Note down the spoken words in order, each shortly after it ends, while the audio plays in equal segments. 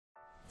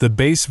The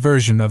base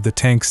version of the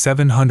Tank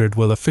 700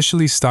 will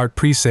officially start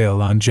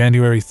pre-sale on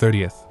January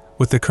 30th,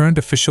 with the current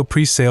official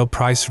pre-sale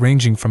price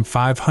ranging from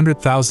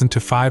 500,000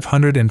 to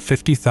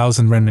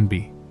 550,000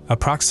 renminbi,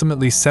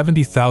 approximately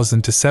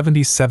 70,000 to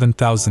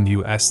 77,000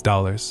 US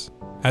dollars.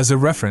 As a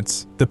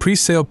reference, the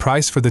pre-sale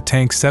price for the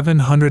Tank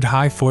 700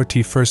 High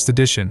 4T First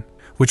Edition,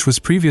 which was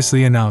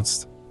previously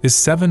announced, is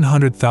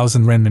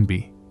 700,000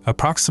 renminbi,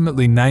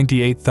 approximately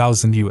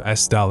 98,000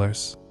 US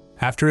dollars.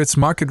 After its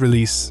market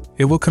release,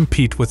 it will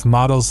compete with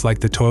models like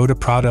the Toyota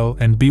Prado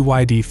and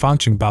BYD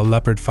Fangchengbao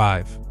Leopard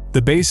 5.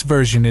 The base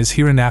version is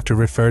hereinafter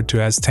referred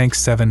to as Tank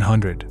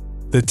 700.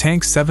 The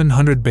Tank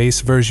 700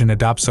 base version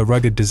adopts a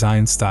rugged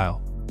design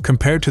style.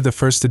 Compared to the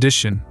first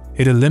edition,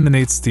 it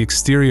eliminates the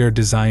exterior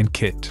design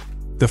kit.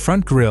 The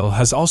front grille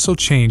has also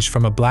changed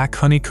from a black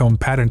honeycomb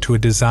pattern to a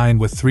design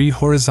with 3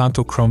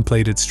 horizontal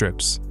chrome-plated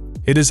strips.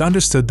 It is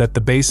understood that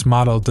the base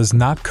model does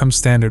not come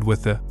standard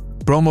with the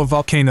Bromo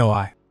Volcano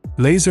Eye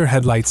laser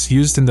headlights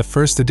used in the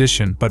first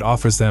edition but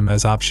offers them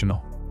as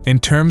optional. In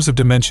terms of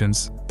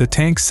dimensions, the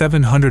Tank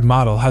 700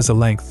 model has a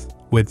length,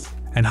 width,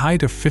 and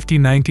height of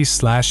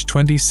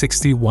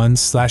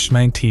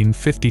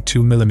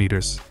 50/90/2061/1952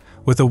 mm,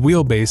 with a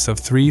wheelbase of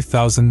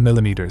 3,000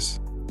 mm.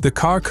 The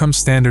car comes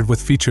standard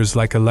with features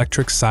like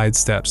electric side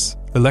steps,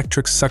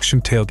 electric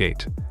suction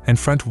tailgate, and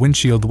front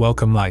windshield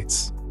welcome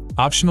lights.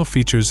 Optional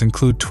features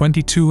include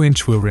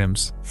 22-inch wheel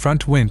rims,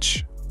 front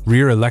winch,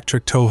 rear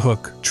electric tow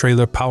hook,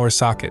 trailer power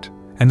socket,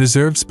 and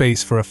reserved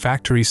space for a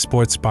factory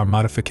sports bar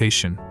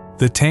modification.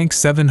 The Tank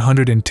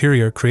 700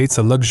 interior creates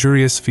a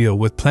luxurious feel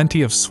with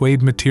plenty of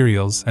suede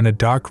materials and a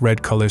dark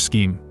red color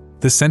scheme.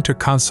 The center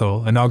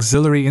console and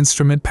auxiliary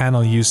instrument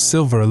panel use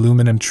silver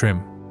aluminum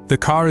trim. The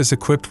car is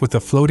equipped with a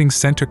floating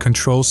center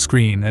control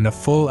screen and a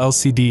full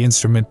LCD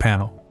instrument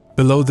panel.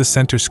 Below the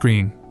center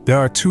screen, there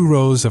are 2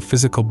 rows of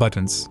physical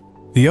buttons.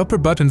 The upper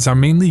buttons are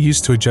mainly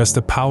used to adjust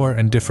the power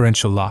and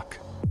differential lock,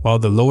 while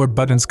the lower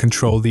buttons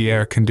control the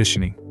air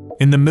conditioning.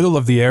 In the middle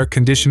of the air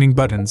conditioning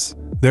buttons,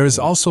 there is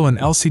also an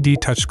LCD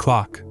touch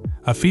clock,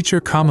 a feature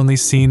commonly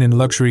seen in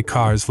luxury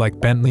cars like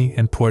Bentley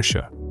and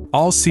Porsche.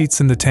 All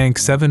seats in the Tank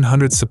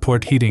 700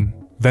 support heating,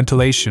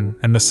 ventilation,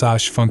 and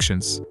massage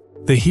functions.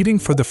 The heating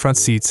for the front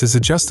seats is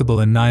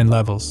adjustable in 9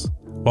 levels,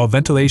 while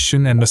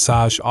ventilation and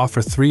massage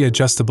offer 3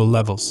 adjustable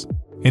levels.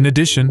 In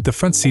addition, the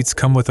front seats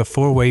come with a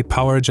 4-way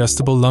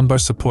power-adjustable lumbar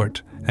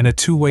support and a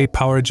 2-way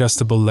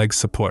power-adjustable leg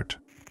support.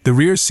 The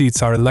rear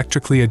seats are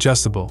electrically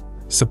adjustable,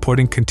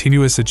 supporting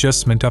continuous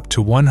adjustment up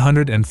to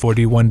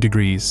 141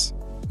 degrees.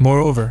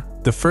 Moreover,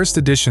 the first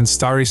edition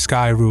Starry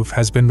Sky roof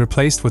has been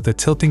replaced with a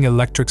tilting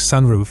electric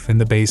sunroof in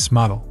the base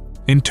model.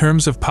 In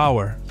terms of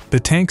power, the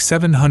Tank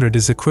 700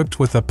 is equipped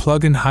with a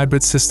plug-in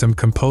hybrid system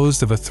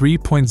composed of a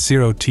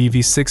 3.0 T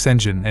V6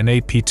 engine and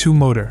AP2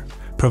 motor,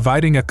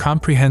 providing a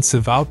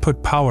comprehensive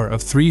output power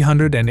of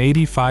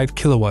 385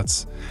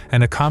 kilowatts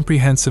and a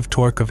comprehensive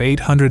torque of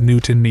 800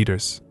 Newton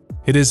meters.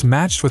 It is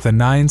matched with a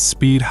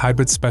 9-speed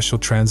hybrid special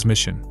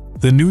transmission.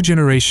 The new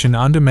generation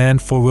on-demand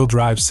 4-wheel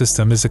drive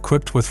system is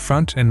equipped with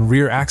front and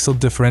rear axle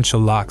differential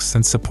locks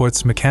and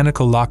supports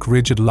mechanical lock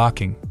rigid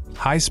locking,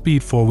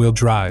 high-speed 4-wheel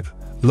drive,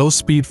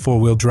 low-speed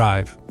 4-wheel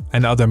drive,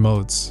 and other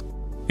modes.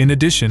 In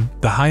addition,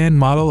 the high-end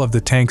model of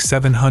the Tank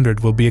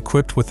 700 will be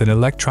equipped with an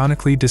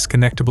electronically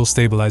disconnectable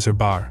stabilizer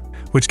bar,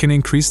 which can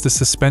increase the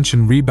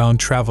suspension rebound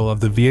travel of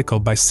the vehicle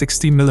by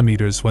 60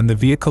 mm when the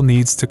vehicle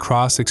needs to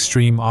cross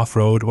extreme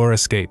off-road or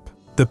escape.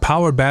 The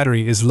power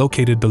battery is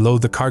located below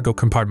the cargo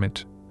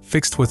compartment,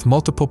 fixed with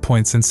multiple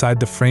points inside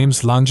the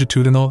frame's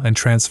longitudinal and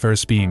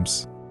transverse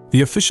beams.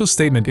 The official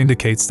statement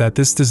indicates that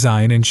this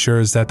design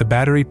ensures that the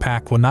battery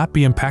pack will not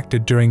be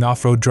impacted during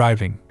off-road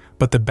driving,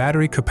 but the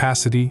battery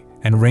capacity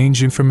and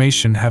range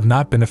information have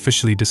not been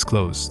officially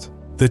disclosed.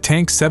 The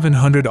Tank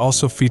 700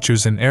 also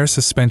features an air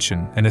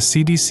suspension and a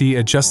CDC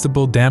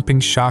adjustable damping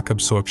shock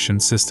absorption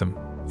system.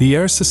 The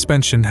air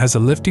suspension has a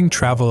lifting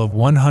travel of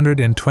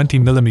 120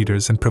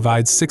 mm and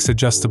provides 6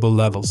 adjustable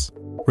levels.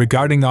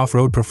 Regarding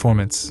off-road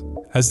performance,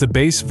 as the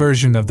base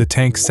version of the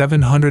Tank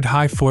 700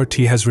 High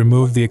 4T has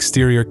removed the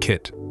exterior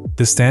kit,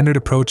 the standard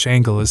approach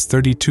angle is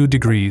 32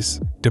 degrees,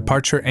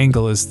 departure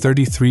angle is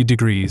 33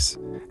 degrees,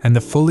 and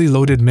the fully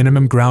loaded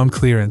minimum ground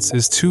clearance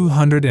is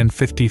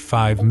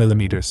 255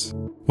 mm.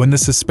 When the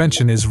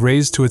suspension is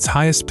raised to its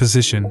highest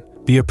position,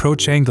 the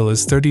approach angle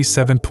is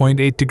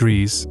 37.8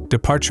 degrees,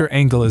 departure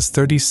angle is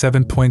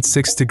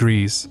 37.6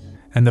 degrees,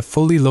 and the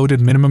fully loaded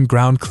minimum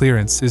ground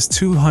clearance is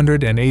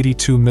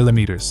 282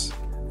 mm.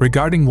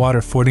 Regarding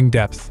water fording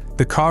depth,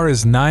 the car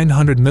is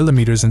 900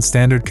 mm in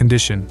standard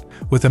condition,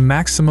 with a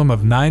maximum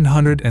of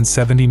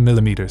 970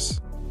 mm.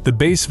 The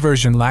base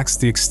version lacks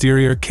the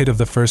exterior kit of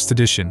the first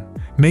edition,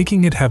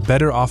 making it have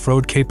better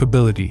off-road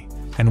capability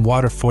and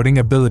water fording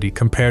ability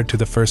compared to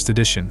the first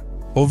edition.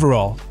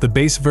 Overall, the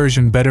base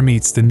version better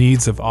meets the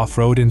needs of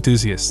off-road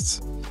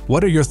enthusiasts.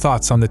 What are your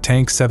thoughts on the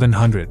Tank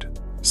 700?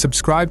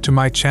 Subscribe to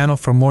my channel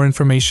for more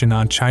information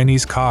on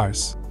Chinese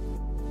cars.